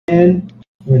Man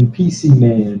and PC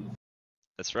Man.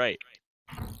 That's right.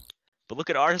 But look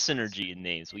at our synergy in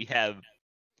names. We both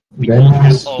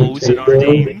Venus, have O's in our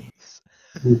Potato. names.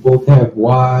 We both have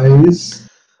Y's.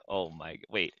 Oh my,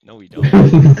 wait, no we don't.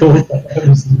 We both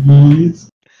have Z's.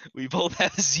 We both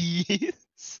have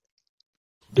Z's.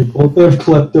 We both have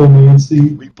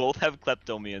Kleptomancy. We both have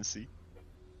Kleptomancy.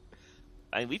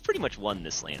 I mean, we've pretty much won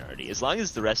this lane already. As long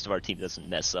as the rest of our team doesn't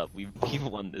mess up, we've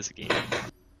won this game.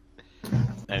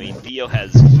 I mean, Theo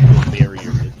has Field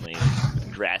Barrier mid lane,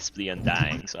 Grasp the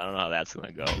Undying, so I don't know how that's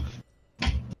gonna go.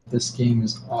 This game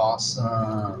is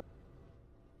awesome.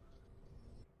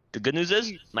 The good news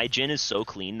is, my Jhin is so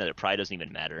clean that it probably doesn't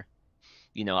even matter.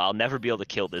 You know, I'll never be able to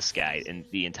kill this guy in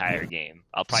the entire game.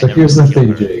 I'll probably So never here's be able the to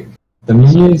kill thing, her. Jake. The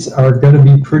minions are gonna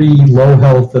be pretty low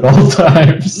health at all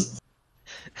times.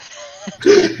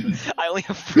 I only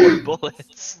have 4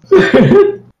 bullets.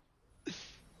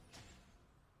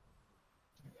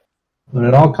 When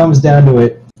it all comes down to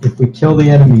it, if we kill the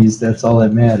enemies, that's all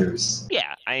that matters.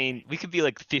 Yeah, I mean, we could be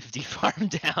like 50 farm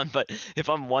down, but if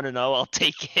I'm 1-0, I'll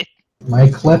take it. My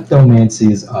Kleptomancy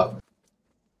is up.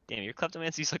 Damn, your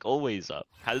Kleptomancy's like always up.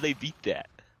 How do they beat that?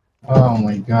 Oh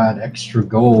my god, extra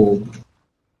gold.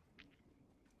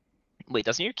 Wait,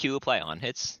 doesn't your Q apply on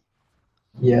hits?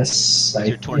 Yes, Does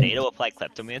your Tornado apply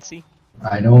Kleptomancy?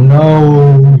 I don't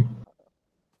know.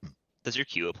 Does your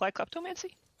Q apply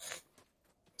Kleptomancy?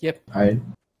 Yep. I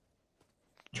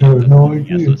have no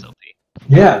Yes, idea. it's OP.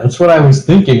 Yeah, that's what I was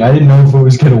thinking. I didn't know if it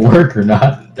was gonna work or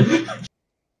not.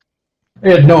 I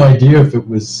had no idea if it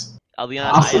was I'll be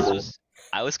honest, possible.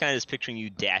 I was kind of just picturing you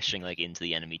dashing like into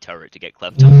the enemy turret to get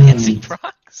Kleptomancy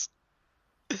procs.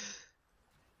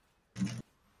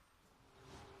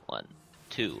 1,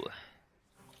 2,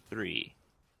 3,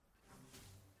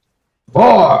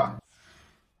 4.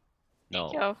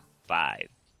 no, Yo. 5.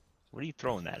 What are you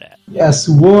throwing that at? Yes,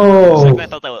 It's whoa. like when I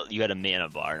thought that you had a mana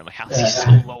bar, and I'm like, how's he so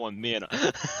low on mana?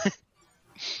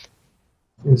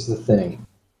 Here's the thing.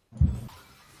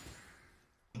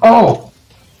 Oh!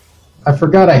 I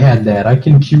forgot I had that. I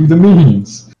can cue the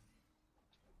minions.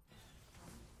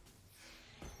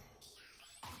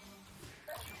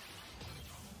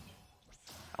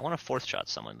 I want to fourth shot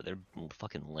someone, but they're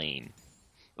fucking lame.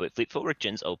 Wait, Fleet Footwork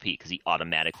Jin's OP because he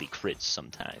automatically crits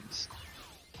sometimes.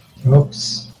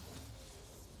 Oops.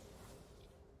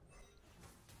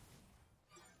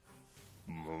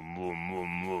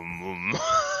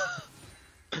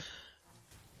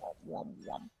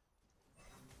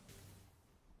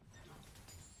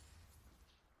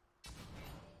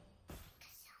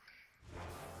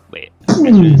 Wait.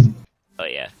 Oh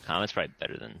yeah, Comet's probably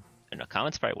better than... Or no,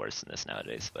 Comet's probably worse than this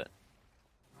nowadays, but...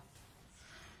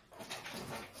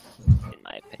 In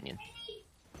my opinion.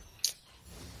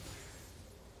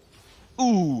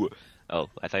 Ooh! Oh,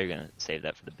 I thought you were gonna save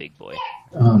that for the big boy.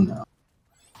 Oh no.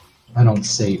 I don't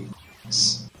save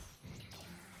this.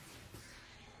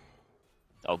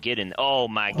 Oh, get in. Oh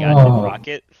my god, Oh. the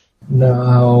rocket?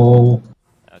 No.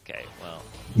 Okay, well...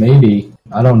 Maybe.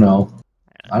 I don't know.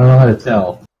 I don't know how to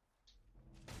tell.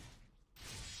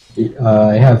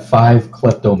 I have 5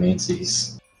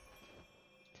 Kleptomancies.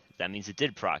 That means it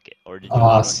did proc it, or did you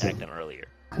Awesome. auto-attack them earlier?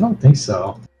 I don't think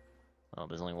so. Well,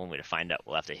 there's only one way to find out.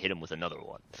 We'll have to hit him with another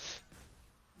one.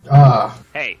 Ah.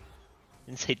 Hey!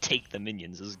 Didn't say take the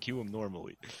minions, just queue them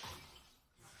normally.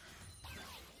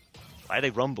 Why are they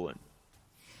rumbling?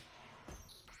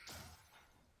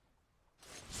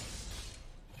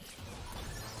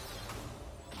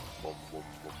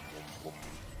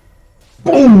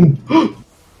 Boom!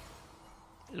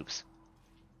 Oops.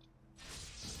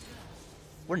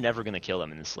 We're never gonna kill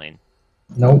them in this lane.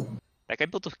 Nope. That guy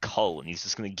built a cull and he's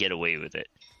just gonna get away with it.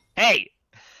 Hey!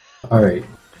 Alright.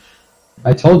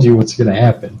 I told you what's gonna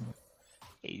happen.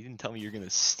 Hey, you didn't tell me you're gonna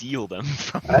steal them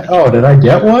from me. Oh, did I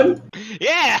get one?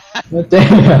 Yeah! Oh,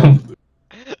 damn.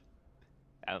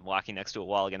 I'm walking next to a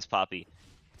wall against Poppy.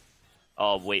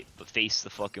 Oh, wait, but face the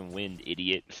fucking wind,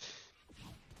 idiot.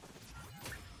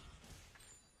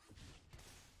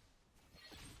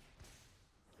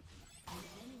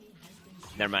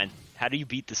 Never mind. How do you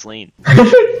beat this lane?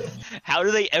 How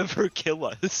do they ever kill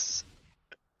us?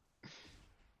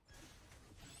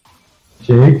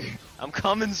 Jake? I'm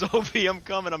coming, Sophie, I'm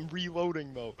coming. I'm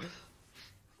reloading, though.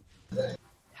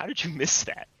 How did you miss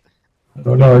that? I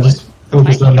don't know, I just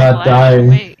focused on not dying.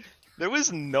 Wait. There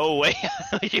was no way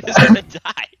he was gonna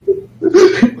die.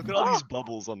 Look at all these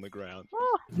bubbles on the ground.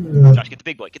 Josh, get the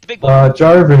big boy. Get the big boy.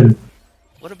 Jarvan.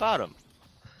 What about him?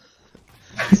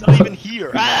 He's not even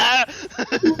here. Ah!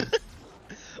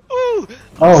 Ooh!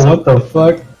 Oh, what the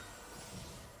fuck?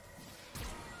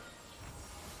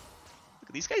 Look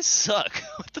These guys suck.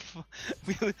 What the fuck?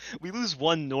 We lose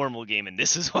one normal game and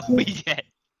this is what we get.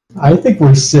 I think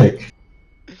we're sick.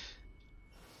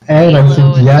 And I Halo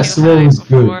think was too Yasuo high is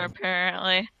before, good.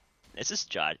 apparently. It's just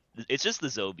Josh. It's just the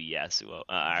Zobi Yasuo.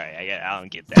 Alright, I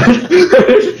don't get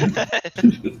that.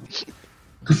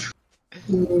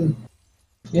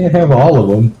 Can't have all of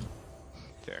them.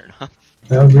 Fair enough.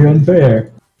 That would be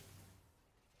unfair.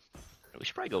 We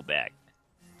should probably go back.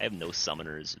 I have no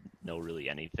summoners, no really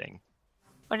anything.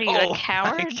 What are you, Oh a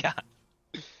coward? my god.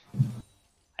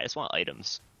 I just want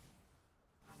items.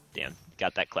 Damn,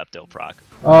 got that Klepto proc.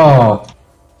 Oh.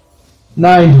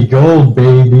 90 gold,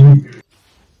 baby.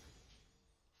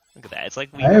 Look at that. It's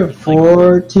like we. I have it's like-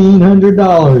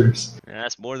 $1,400.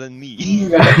 that's more than me. You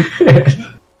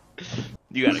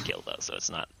You got to kill though, so it's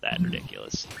not that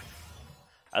ridiculous.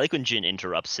 I like when Jin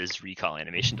interrupts his recall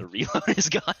animation to reload his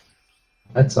gun.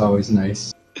 That's always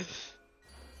nice.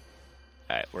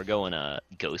 Alright, we're going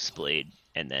Ghost Blade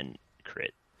and then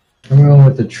crit. I'm going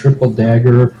with the triple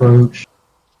dagger approach.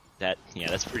 Yeah,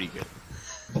 that's pretty good.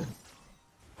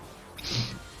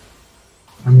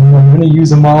 I mean, I'm gonna use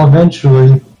them all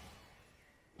eventually.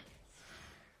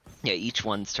 Yeah, each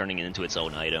one's turning it into its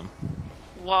own item.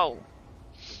 Whoa.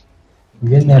 I'm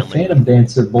getting that Phantom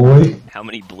Dancer, boy. How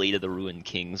many Blade of the Ruined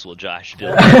Kings will Josh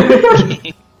build?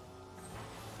 I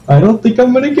don't think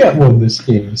I'm gonna get one this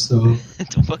game, so.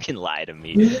 Don't fucking lie to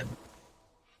me.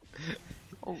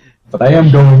 But I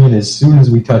am going in as soon as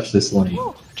we touch this lane.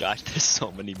 Josh, there's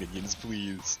so many minions,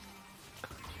 please.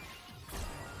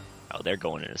 Oh, they're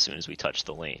going in as soon as we touch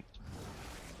the lane.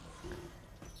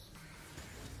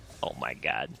 Oh my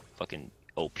god. Fucking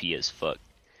OP as fuck.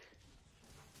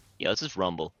 Yeah, let's just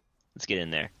rumble. Let's get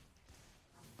in there.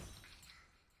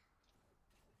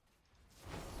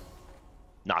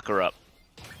 Knock her up.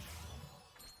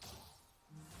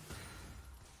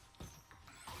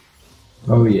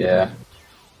 Oh yeah.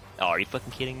 Oh, are you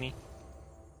fucking kidding me?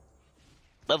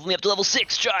 Level me up to level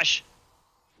 6, Josh!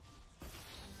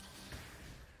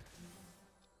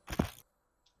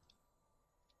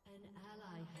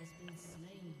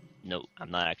 No, I'm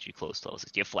not actually close to level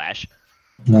 6. Do you have flash?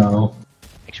 No.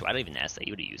 Actually, I don't even ask that.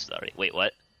 You would have used it already. Wait,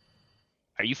 what?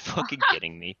 Are you fucking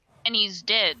kidding me? And he's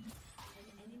dead.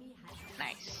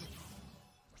 Nice.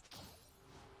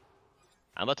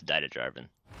 I'm about to die to Jarvan.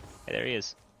 Hey, there he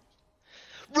is.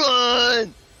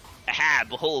 Run! Aha,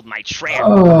 behold my trap!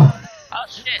 Oh, Oh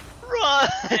shit.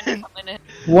 Run!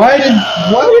 why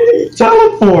did he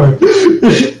teleport?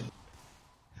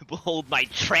 Behold my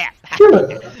trap!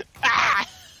 Good. Ah!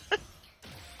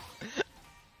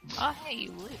 Oh hey,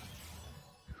 you live.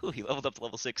 Ooh, he leveled up to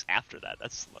level 6 after that.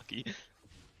 That's lucky.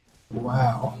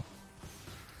 Wow.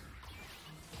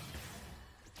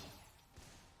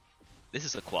 This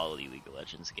is a quality League of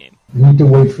Legends game. You need to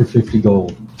wait for 50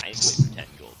 gold. I need to wait for 10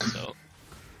 gold, so...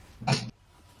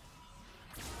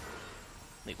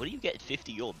 Like, what do you get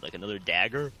 50 gold? Like another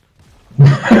dagger?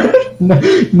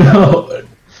 No.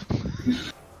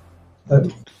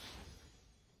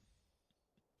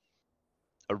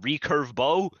 A recurve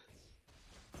bow?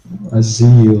 A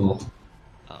zeal.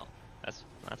 Oh, that's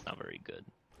not very good.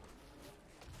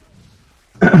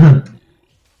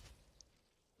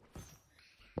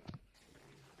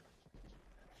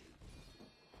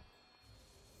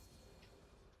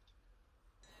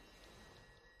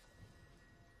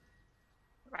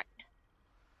 Right.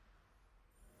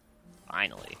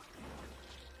 Finally.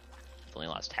 Only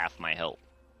lost half my health.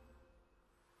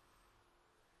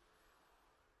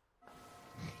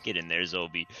 Get in there,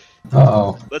 Zobi.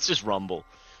 Uh-oh. Let's just rumble.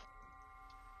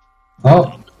 Oh.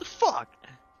 What the fuck?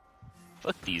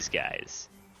 Fuck these guys.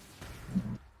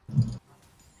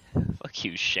 Fuck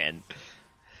you, Shen.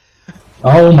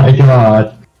 Oh my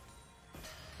god.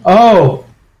 Oh!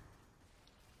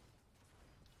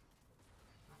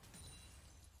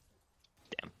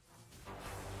 Damn.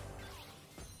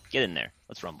 Get in there.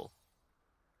 Let's rumble.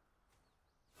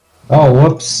 Oh,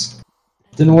 whoops.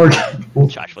 Didn't work.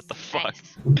 Josh, what the fuck?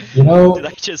 You know, Did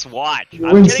I just watch? you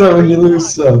I'm win getting some and you a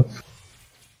lose some.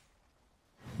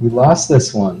 We lost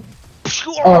this one.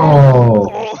 Oh!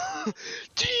 Oh.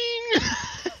 Ding!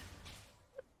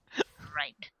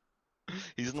 Right.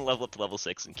 He's gonna level up to level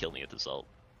 6 and kill me with his ult.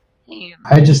 You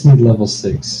I just need level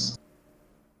 6.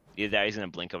 Either that or he's gonna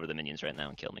blink over the minions right now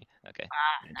and kill me. Okay.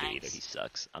 Either he nice.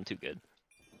 sucks. I'm too good.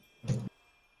 I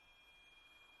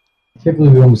can't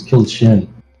believe we almost killed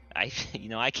Shin. I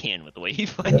can with the way he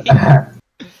plays.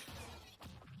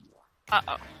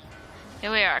 Uh-oh.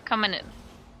 Here we are, coming in.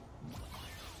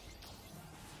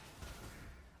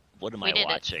 What am We I did it.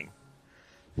 watching?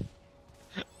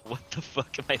 What the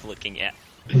fuck am I looking at?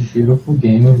 A beautiful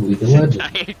game of League of Legends.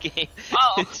 Entire game.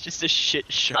 Oh. It's just a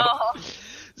shit show. Oh.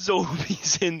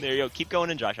 Zombie's in there. Yo, keep going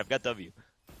in, Josh. I've got W.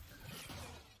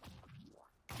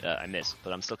 I missed,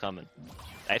 but I'm still coming.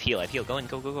 I have heal. Go in.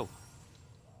 Go.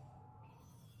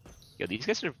 Yo, these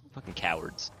guys are fucking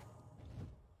cowards.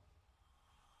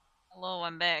 Hello,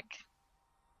 I'm back.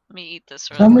 Let me eat this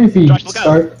Tell real me if you Josh, look out.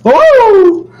 start.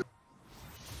 Oh!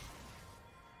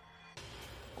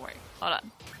 quick. Hold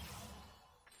on.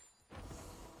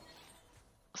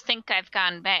 I think I've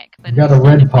gone back, but You got a instead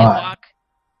red if pot.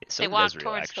 So They did walk Ezreal,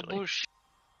 towards actually. the bush.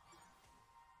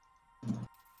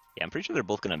 Yeah, I'm pretty sure they're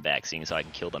both gonna back, seeing as how I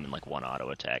can kill them in like one auto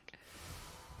attack.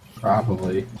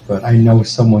 Probably, but I know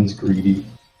someone's greedy.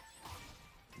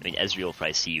 I mean, Ezreal will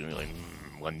probably see you and be like,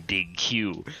 one big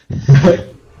Q.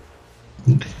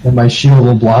 And my shield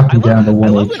will block you down to 1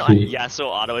 I love when HP. Yasuo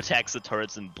auto attacks the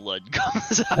turrets and blood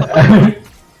comes out.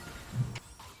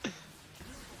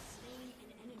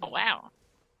 Oh, wow.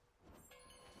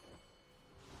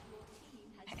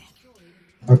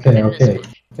 Okay.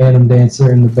 Phantom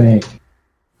Dancer in the bank.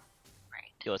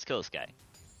 Yo, let's kill this guy.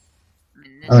 I'm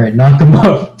in this Alright, knock him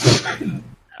up.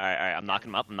 Alright, I'm knocking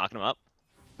him up.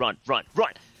 Run!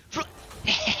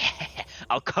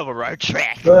 I'll cover our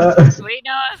track. Do we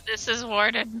know if this is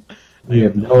warded? We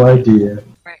have no idea.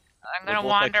 Right. I'm We're gonna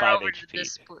both like wander 5 over to HP.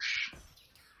 this bush.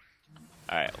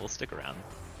 Alright, we'll stick around.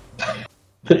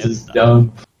 This is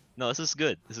dumb. No, this is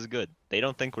good. They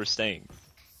don't think we're staying.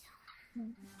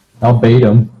 I'll bait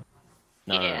him.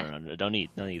 No, don't need.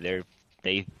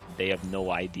 They have no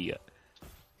idea.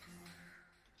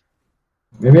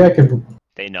 Maybe I could.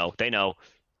 They know.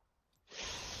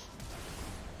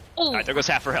 Oh, Alright, there goes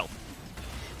half her health.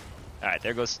 Alright,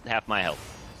 there goes half my health.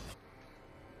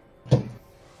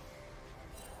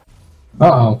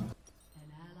 Uh-oh.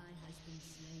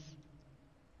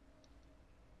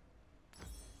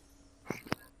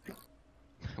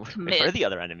 Where are the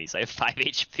other enemies? I have 5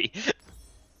 HP.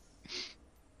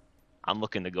 I'm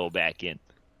looking to go back in.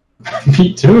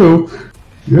 Me too.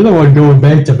 You're the one going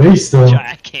back to base, though.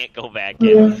 I can't go back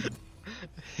in.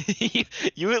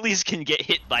 You at least can get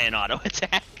hit by an auto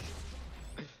attack.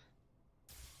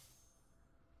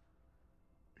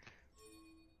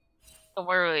 don't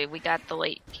worry, we got the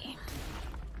late game.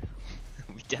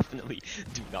 We definitely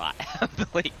do not have the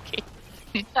late game.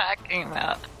 What are you talking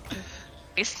about?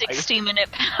 A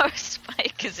 60-minute power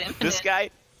spike is imminent. This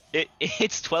guy,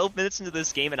 it's 12 minutes into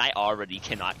this game and I already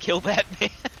cannot kill that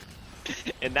man.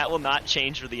 And that will not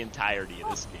change for the entirety of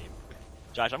this game.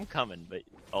 Josh, I'm coming, but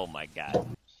oh my god.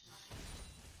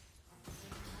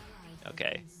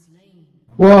 Okay.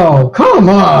 Whoa, come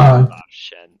on! Oh,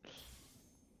 Shen.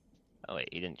 Oh wait,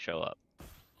 he didn't show up.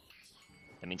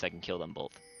 That means I can kill them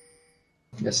both.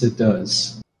 Yes, it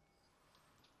does.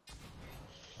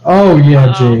 Oh,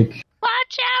 yeah, Jake.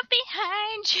 Watch out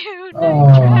behind you!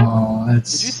 No trap. Oh,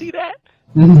 that's... Did you see that?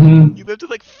 Mm-hmm. You lived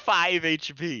with like 5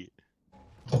 HP.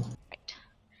 Right.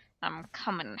 I'm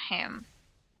coming, Ham.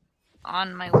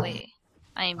 On my way.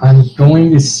 I'm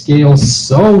going to scale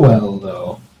so well,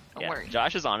 though. Don't Yeah, worry.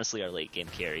 Josh is honestly our late game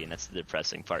carry, and that's the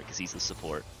depressing part because he's the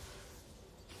support.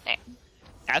 Hey.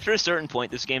 After a certain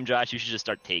point this game, Josh, you should just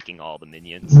start taking all the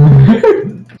minions.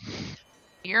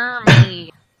 You're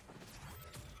me.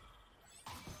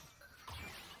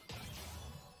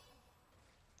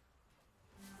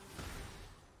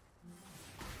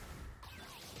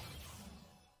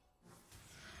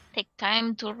 Take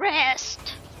time to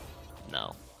rest.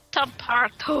 No.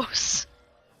 Tapartos.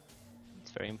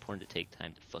 It's very important to take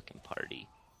time to fucking party.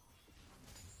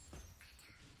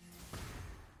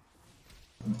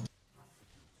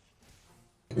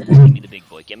 Give me the big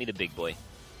boy. Get me the big boy.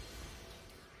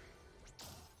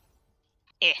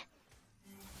 Eh.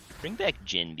 Bring back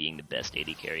Jhin being the best AD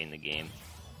carry in the game.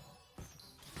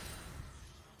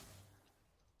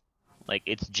 Like,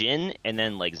 it's Jhin, and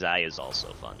then, like, Zai is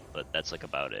also fun, but that's, like,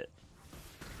 about it.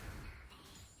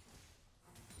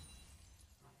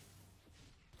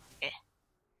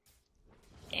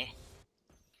 Eh.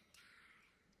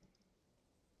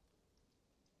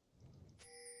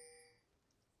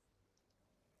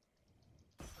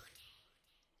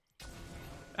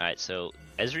 Alright, so,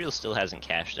 Ezreal still hasn't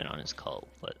cashed in on his cult,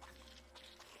 but...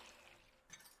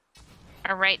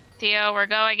 Alright, Theo, we're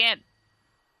going in.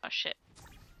 Oh shit.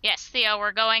 Yes, Theo,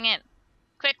 we're going in.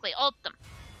 Quickly, ult them.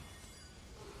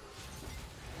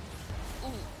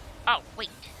 Ooh. Oh, wait.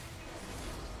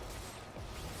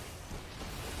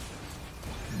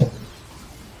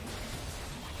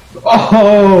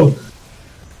 Oh!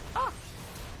 Oh.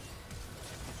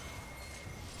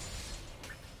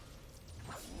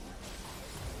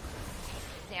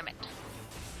 Damn it.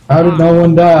 How did no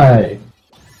one die?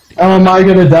 How am I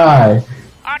gonna die?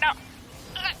 Oh no!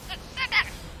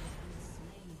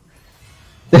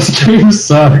 This game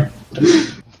sucked.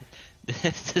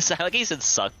 This allegation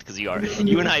sucked because you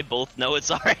and I both know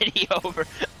it's already over.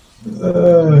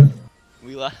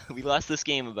 We lost this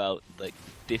game about like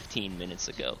 15 minutes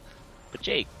ago. But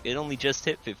Jake, it only just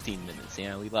hit 15 minutes.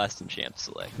 Yeah, we lost in Champ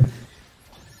Select.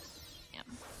 Yep.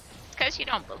 It's because you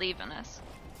don't believe in us.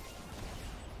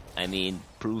 I mean,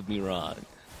 prove me wrong.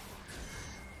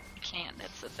 You can't,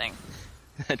 that's the thing.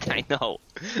 I know.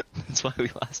 That's why we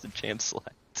lost in Champ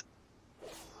Select.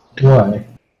 Why?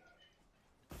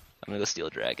 I'm gonna go steal a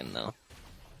dragon though.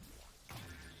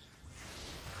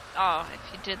 Oh, if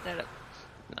you did that,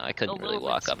 No, I couldn't A really little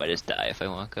walk bit up. I just die if I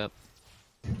walk up.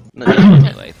 Not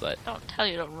anyway, but don't tell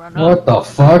you to run What up. the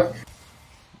fuck?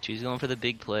 she's going for the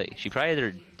big play. She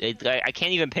probably either I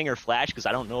can't even ping her flash because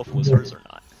I don't know if it was hers or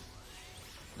not.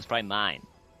 It was probably mine.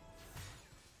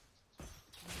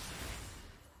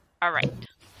 Alright.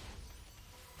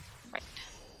 Right.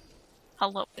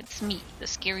 Hello, it's me, the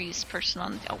scariest person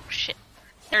on the— oh shit.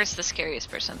 There's the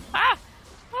scariest person. Ah!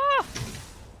 Ah!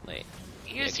 Wait.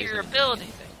 Use Yeah, 'cause your of ability.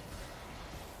 anything.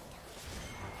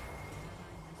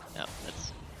 No,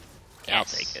 that's. Yes. I'll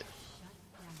take it.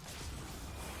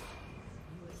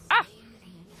 Ah!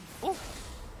 Ooh.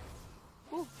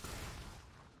 Ooh.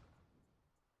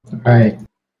 Alright,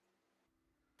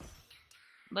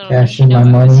 Little Cash did in you my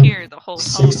know I was money. here the whole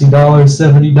time. $60,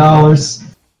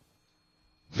 $70.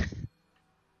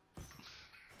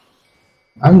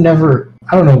 I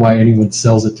don't know why anyone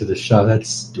sells it to the shop. That's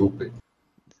stupid.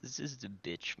 This is the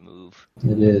bitch move.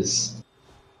 It is.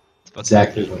 It's fucking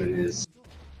Exactly bitch. what it is.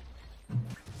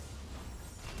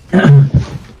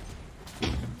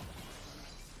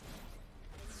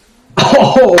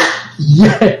 Oh,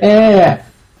 yeah!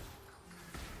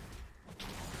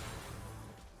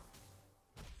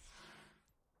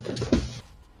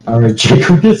 Alright, Jake,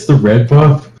 who gets the red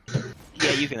buff?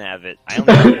 Yeah, you can have it. I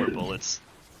only have 4 bullets.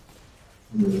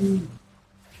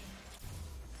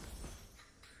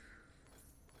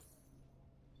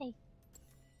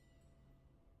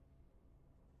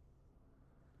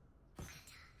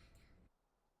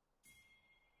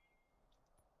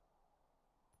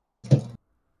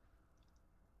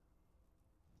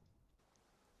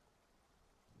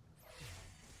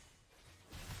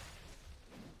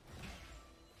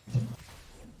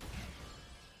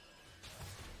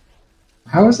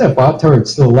 How is that bot turret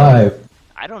still alive?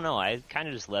 I don't know. I kind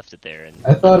of just left it there and.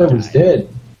 I thought it was died. dead.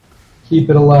 Keep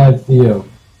it alive, Theo.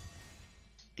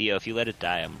 Theo, if you let it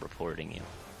die, I'm reporting you.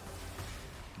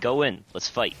 Go in. Let's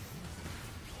fight.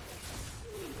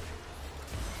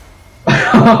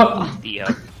 Theo.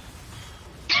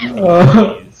 He's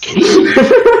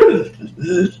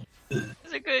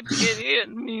a good kid, he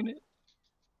didn't mean it.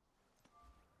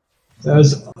 That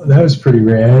was pretty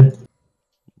rad.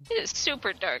 It is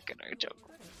super dark in our jungle.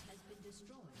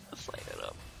 Let's light it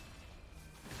up.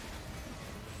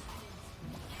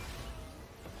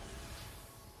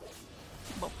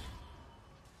 Boom.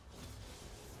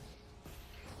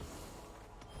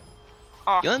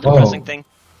 Oh, You know the depressing Oh. thing?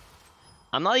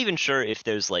 I'm not even sure if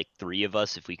there's like 3 of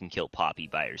us if we can kill Poppy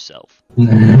by herself.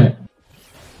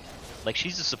 Like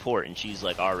she's a support and she's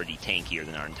like already tankier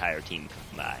than our entire team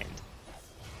combined.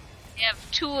 we have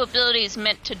 2 abilities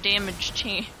meant to damage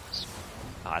teams.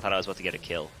 Oh, I thought I was about to get a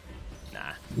kill.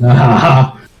 Nah,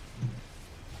 Nah.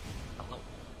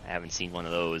 I haven't seen one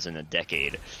of those in a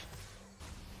decade.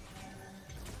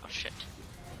 Oh shit.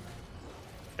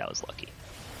 That was lucky.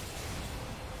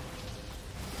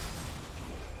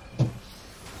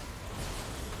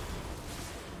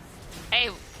 Hey,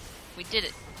 we did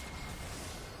it.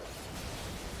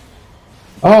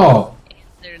 Oh.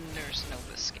 There's no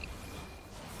escape.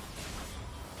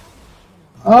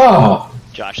 Oh.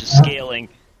 Josh is scaling.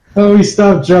 Oh, he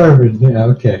stopped Jarvan. Yeah,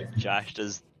 okay. Josh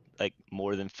does like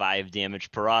more than 5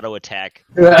 damage per auto attack.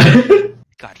 Oh,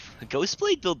 God,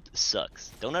 Ghostblade build sucks.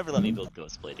 Don't ever let me build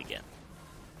Ghostblade again.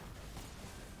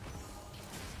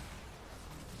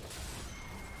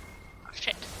 Oh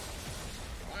shit.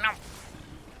 Oh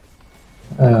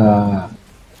no.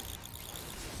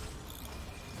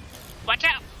 Watch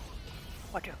out!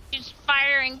 Watch out. He's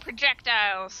firing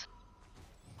projectiles.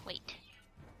 Wait.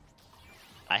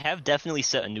 I have definitely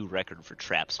set a new record for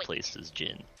traps placed as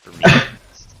Jhin for me.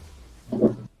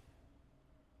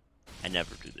 I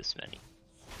never do this many.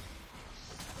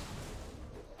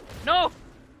 No!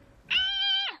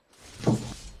 Ah!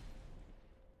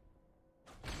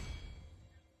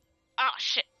 Oh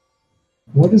shit.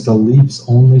 what is a leap's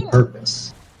only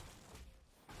purpose?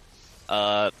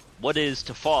 What is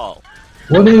to fall?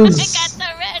 What I is got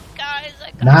the red, guys.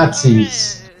 I got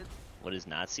Nazis? The red. What what is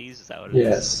Nazis? Is that what it is?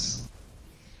 Yes.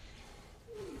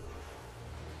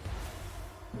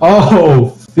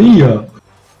 Oh, Thea!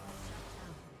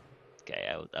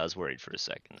 Okay, I was worried for a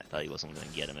second. I thought he wasn't going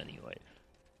to get him anyway.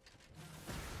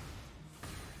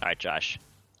 Alright, Josh.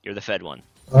 You're the fed one.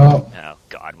 Oh, Oh,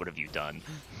 God, what have you done?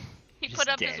 He He's put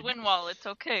up his dead. wind wall. It's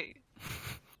okay.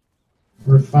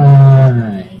 we're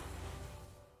fine.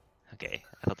 Okay,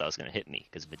 I thought that was going to hit me,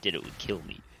 because if it did, it would kill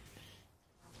me.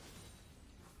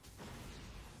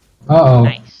 Uh-oh.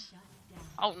 Nice.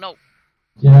 Oh no,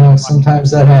 You know,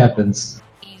 sometimes that happens.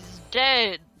 he's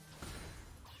dead.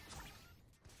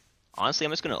 Honestly,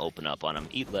 I'm just going to open up on him.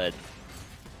 Eat lead.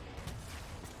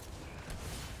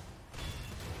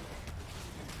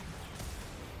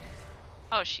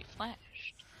 Oh, she flashed.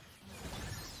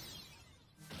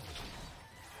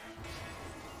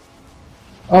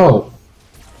 Oh,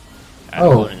 I'm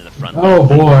Oh. going into the front. Oh, line.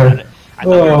 boy. I thought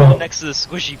we were Oh. going next to the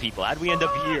squishy people. How'd we end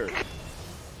up here?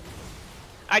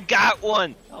 I got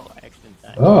one! Oh, I actually didn't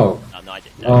die. oh, Oh, no, I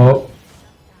didn't die. oh,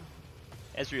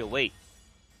 Ezreal, wait.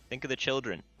 Think of the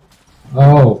children.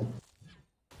 oh.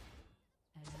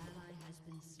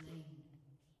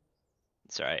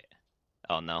 It's alright.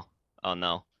 Oh, no. Oh,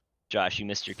 no. Josh, you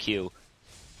missed your Q.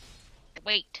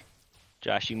 Wait.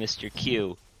 Josh, you missed your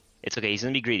Q. It's okay, he's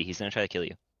gonna be greedy. He's gonna try to kill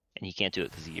you. And he can't do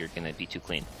it because you're gonna be too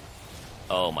clean.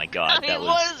 Oh my god, He that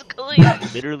was was clean.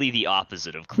 literally the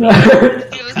opposite of clean.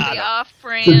 It was the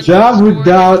off-brand. The job was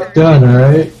done,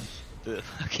 alright? The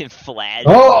fucking flag.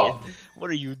 Oh! kid. What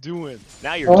are you doing?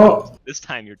 Now you're Oh. toast. This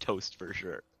time you're toast for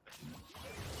sure.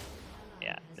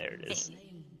 Yeah, there it is.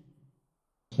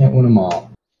 Can't win them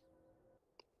all.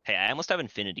 Hey, I almost have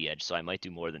Infinity Edge, so I might do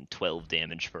more than 12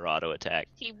 damage per auto attack.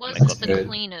 He Might wasn't go up the to-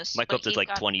 cleanest. Might go up but to he like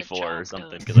got the 24 or job something,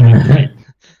 done. because I'm a crit.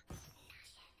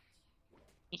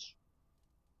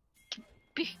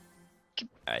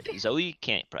 Alright, Zoe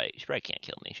can't she probably can't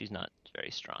kill me. She's not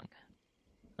very strong.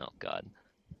 Oh god.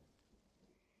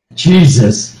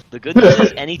 Jesus. The good thing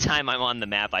is, anytime I'm on the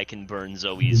map, I can burn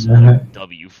Zoe's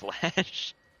W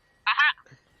flash.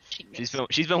 She missed.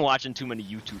 She's been watching too many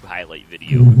YouTube highlight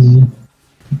videos. Mhm.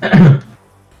 Alright,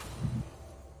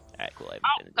 cool. I have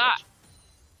Oh, Infinity God. Edge.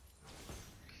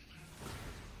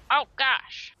 Oh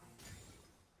gosh.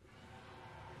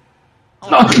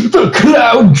 Not the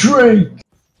Cloud Drake!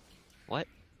 What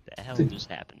the hell just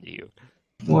happened to you?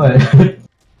 What?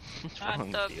 What's wrong Not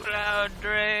with the you? Cloud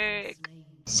Drake.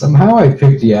 Somehow I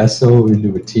picked Yasuo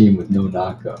into a team with no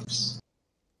knockups.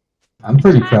 I'm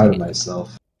pretty proud of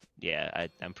myself. Yeah,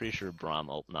 I'm pretty sure Braum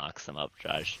ult knocks them up,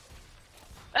 Josh.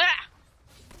 Ah!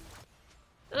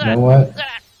 You know what?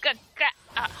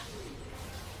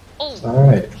 Oh, It's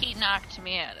alright. he knocked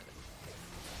me out of it.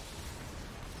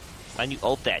 Why don't you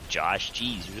ult that, Josh?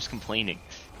 Jeez, you're just complaining.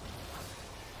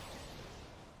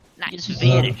 You Nice. just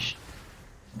vanish.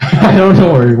 I don't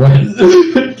know where he went.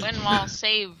 Windwall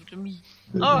saved me.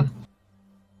 Oh,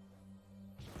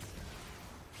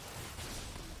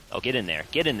 Oh, get in there.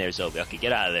 Get in there, Zobi. Okay,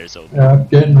 get out of there, Zobi. I'm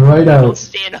getting right Don't out.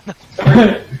 stand on the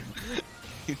floor.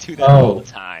 You do that all the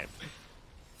time.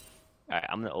 Alright,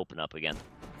 I'm gonna open up again.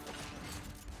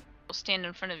 will stand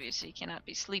in front of you so you cannot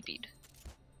be sleepied.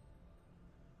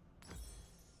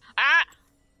 Ah!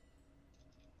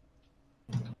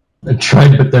 I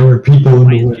tried, but there were people in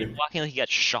Why the is way. dude walking like he got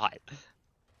shot?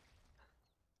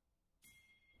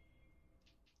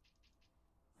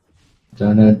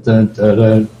 Dun dun dun dun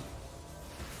dun.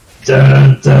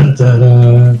 Dun dun dun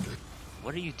dun.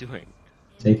 What are you doing?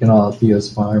 Taking all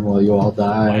Theo's farm while you all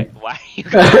Why, die. why are you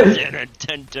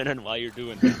going dun while you're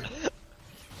doing that?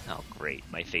 Oh, great.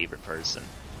 My favorite person.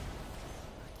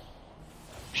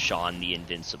 Sean the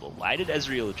Invincible. Why did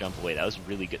Ezreal jump away? That was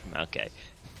really good. Okay.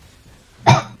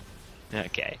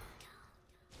 Okay.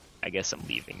 I guess I'm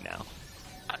leaving now.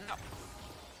 Oh no.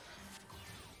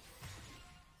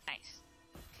 Nice.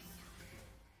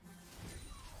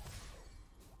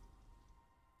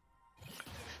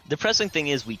 The pressing thing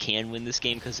is we can win this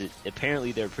game because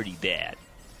apparently they're pretty bad.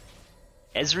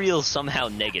 Ezreal's somehow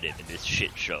negative in this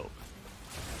shit show.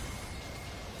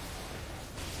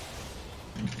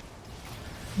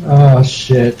 Oh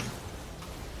shit.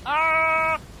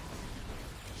 Ah!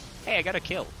 Hey, I got a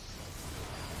kill.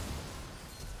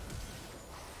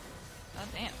 Oh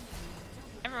damn.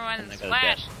 Everyone's I got a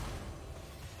flash.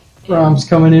 Brom's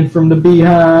coming in from the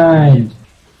behind.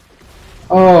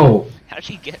 Oh How'd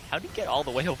he get all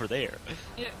the way over there?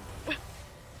 Yeah.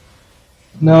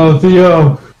 no,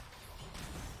 Theo.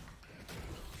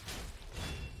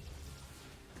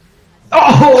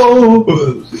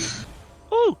 Oh!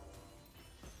 Woo!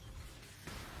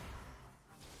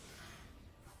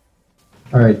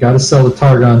 Alright, gotta sell the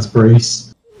Targon's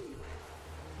brace.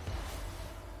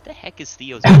 heck is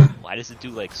Theo's ult? Why does it do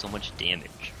like so much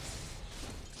damage?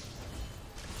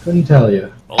 Couldn't tell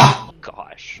you. Oh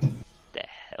gosh. The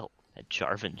hell? That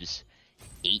Jarvan just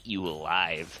ate you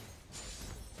alive.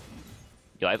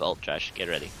 Yo, I have ult, Josh. Get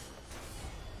ready.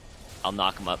 I'll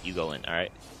knock him up, you go in,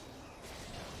 alright?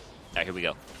 Alright, here we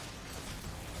go.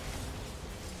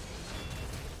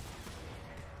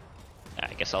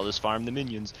 I guess I'll just farm the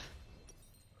minions.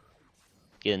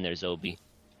 Get in there, Zobi.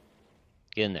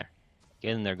 Get in there.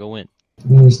 Get in there, go in.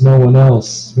 There's no one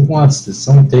else. Who wants this?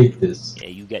 Someone take this. Yeah,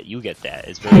 you get that.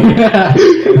 It's very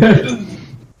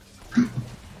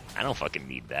I don't fucking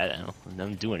need that. I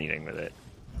don't do anything with it.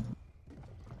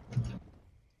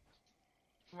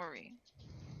 Worry.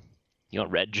 You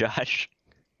want red, Josh?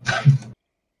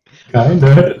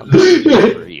 Kinda.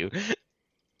 For you.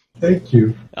 Thank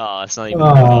you. Oh, it's not even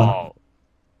Oh.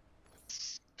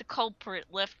 The culprit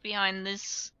left behind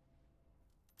this.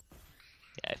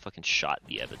 Yeah, I fucking shot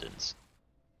the evidence.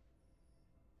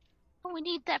 Oh, we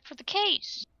need that for the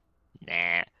case.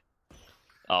 Nah.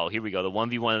 Oh, here we go. The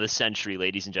 1v1 of the century,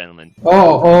 ladies and gentlemen.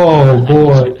 Oh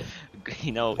boy.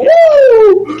 You know,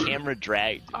 Woo! the camera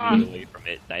dragged me away from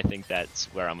it, and I think that's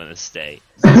where I'm gonna stay.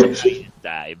 I didn't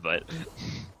die, but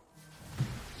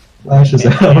Flash is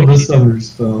out of the summer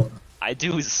spell. I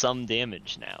do some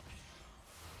damage now.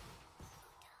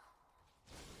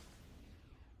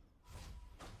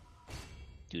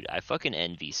 Dude, I fucking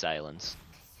envy Silence.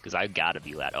 Because I gotta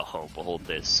be like, oh, behold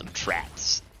this, some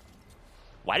traps.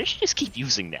 Why does she just keep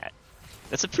using that?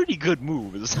 That's a pretty good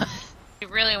move. You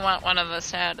really want one of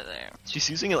us out of there. She's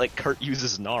using it like Kurt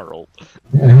uses Gnarl.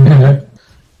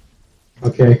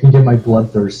 Okay, I can get my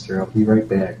bloodthirster. I'll be right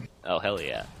back. Oh, hell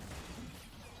yeah.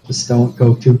 Just don't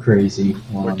go too crazy.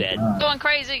 while We're I'm dead. gone. Going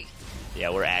crazy. Yeah,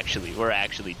 we're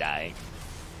actually dying.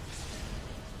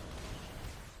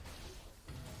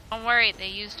 Don't worry, they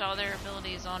used all their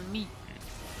abilities on me.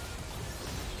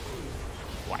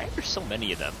 Why are there so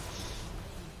many of them?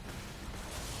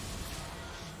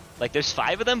 Like, there's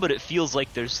 5 of them, but it feels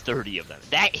like there's 30 of them.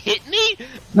 That hit me?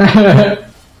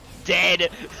 Dead.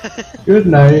 Good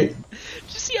night. Did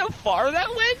you see how far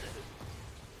that went?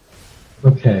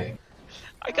 Okay.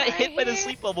 I got hit by the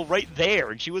sleep level right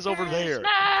there, and she was over there.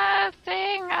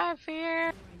 Nothing I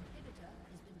fear.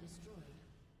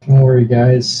 Don't worry,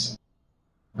 guys.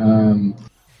 Don't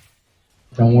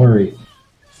worry.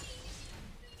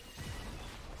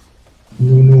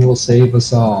 Nunu will save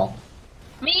us all.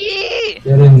 Me!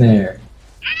 Get in there.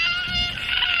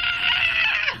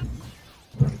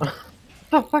 What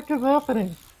the fuck is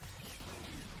happening?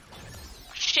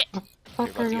 Shit. You're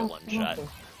about to get one shot.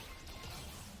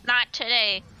 Not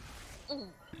today. Ooh.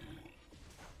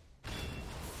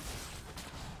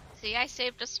 See, I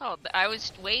saved us all, but I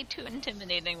was way too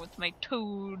intimidating with my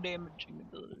 2 damaging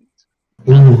abilities.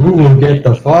 Ooh, who will get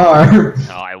the farm?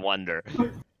 Oh, I wonder.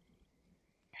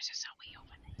 There's a Zoe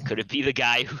over there. Could it be the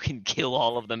guy who can kill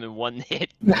all of them in one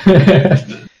hit? Nah,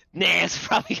 it's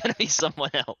probably gonna be someone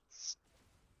else.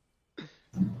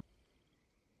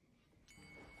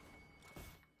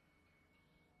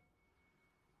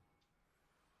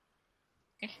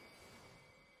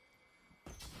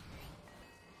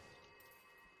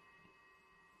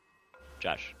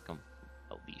 Josh, come.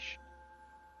 A leash.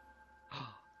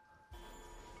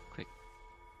 Quick.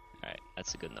 Alright,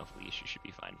 that's a good enough leash. You should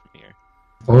be fine from here.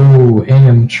 Oh,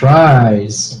 Ham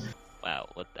tries. Wow,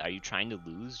 what are you trying to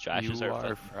lose? Josh You is our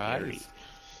are fucking carry. fries.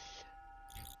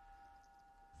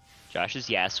 Josh's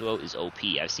Yasuo is OP.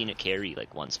 I've seen it carry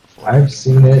like once before. I've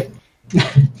seen it.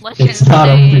 Let's It's just not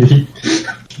a say me.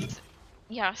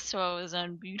 Yasuo is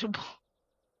unbeatable.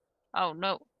 Oh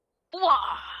no.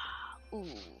 Wah! Ooh.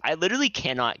 I literally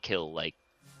cannot kill like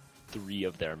 3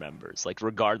 of their members, like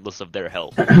regardless of their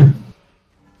health.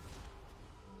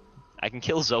 I can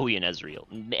kill Zoe and Ezreal.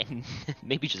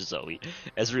 Maybe just Zoe.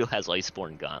 Ezreal has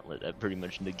Iceborne Gauntlet. That pretty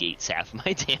much negates half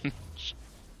my damage.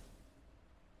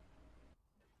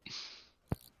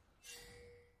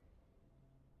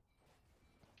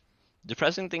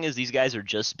 Depressing thing is these guys are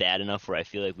just bad enough where I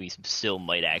feel like we still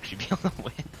might actually be able to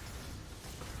win.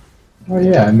 Oh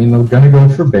yeah, I mean they're gonna go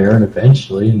for Baron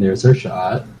eventually, and there's their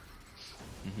shot.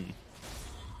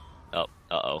 Oh,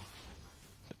 uh-oh.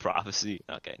 The prophecy.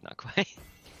 Okay, not quite.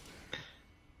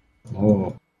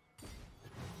 Oh.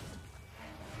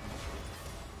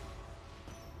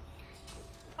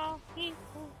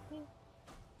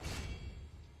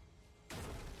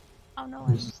 Oh no,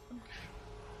 I missed them.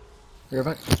 You're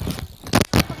back.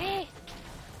 Okay.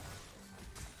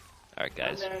 Alright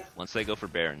guys, once they go for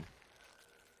Baron.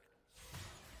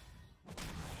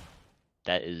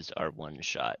 That is our one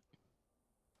shot.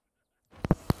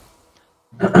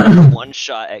 One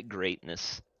shot at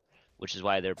greatness. which is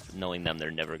why they're knowing them. They're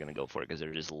never gonna go for it because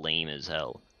they're just lame as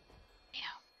hell.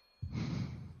 Yeah.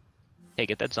 Hey,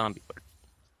 get that zombie ward.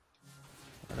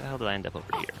 Where the hell did I end up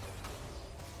over here?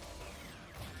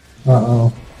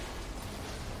 Uh-oh.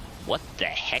 What the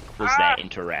heck was that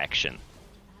interaction?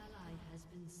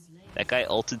 That guy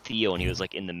ulted Theo and he was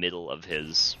like in the middle of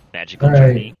his magical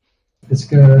journey.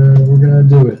 We're gonna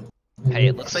do it. Hey,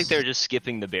 it looks like they're just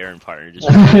skipping the Baron part and just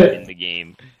in the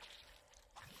game.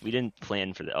 We didn't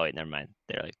plan for the. Oh wait, never mind.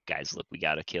 They're like, guys, look, we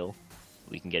got a kill.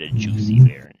 We can get a juicy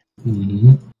Baron. Mm-hmm.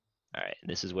 All right,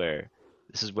 this is where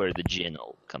the Jhin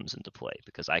ult comes into play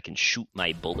because I can shoot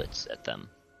my bullets at them.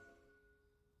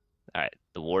 All right,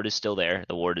 the ward is still there.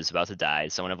 The ward is about to die.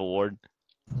 Does someone have a ward?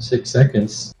 6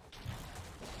 seconds.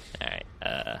 All right.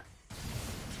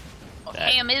 Well,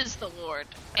 Ham is the ward,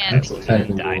 and That's He's a gonna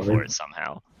technical die ward. for it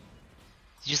somehow.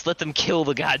 Just let them kill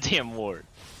the goddamn ward.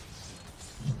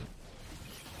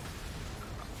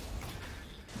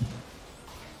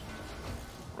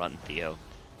 Run, Theo.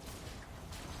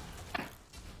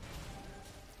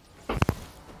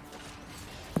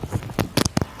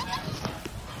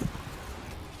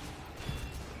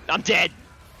 I'm dead!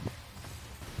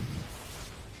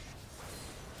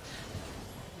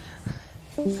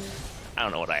 I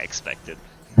don't know what I expected.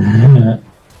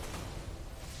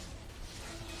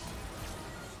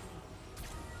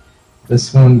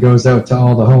 This one goes out to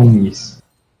all the homies.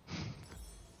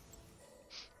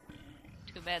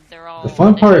 too bad they're all. The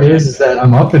fun part is that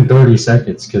I'm up in 30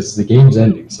 seconds because the game's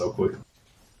ending so quick.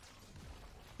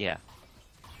 Yeah.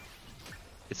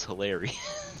 It's hilarious.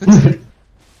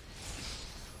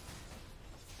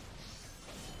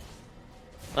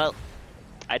 Well,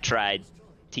 I tried.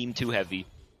 Team too heavy.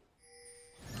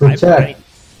 Protect.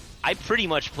 I pretty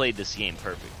much played this game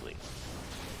perfectly.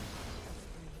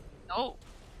 No.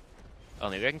 Oh,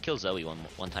 maybe I can kill Zoe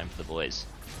one time for the boys.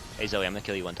 Hey Zoe, I'm gonna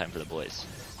kill you one time for the boys.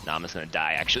 No, I'm just gonna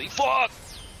die actually. Fuck!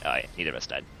 Oh yeah, neither of us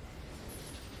died.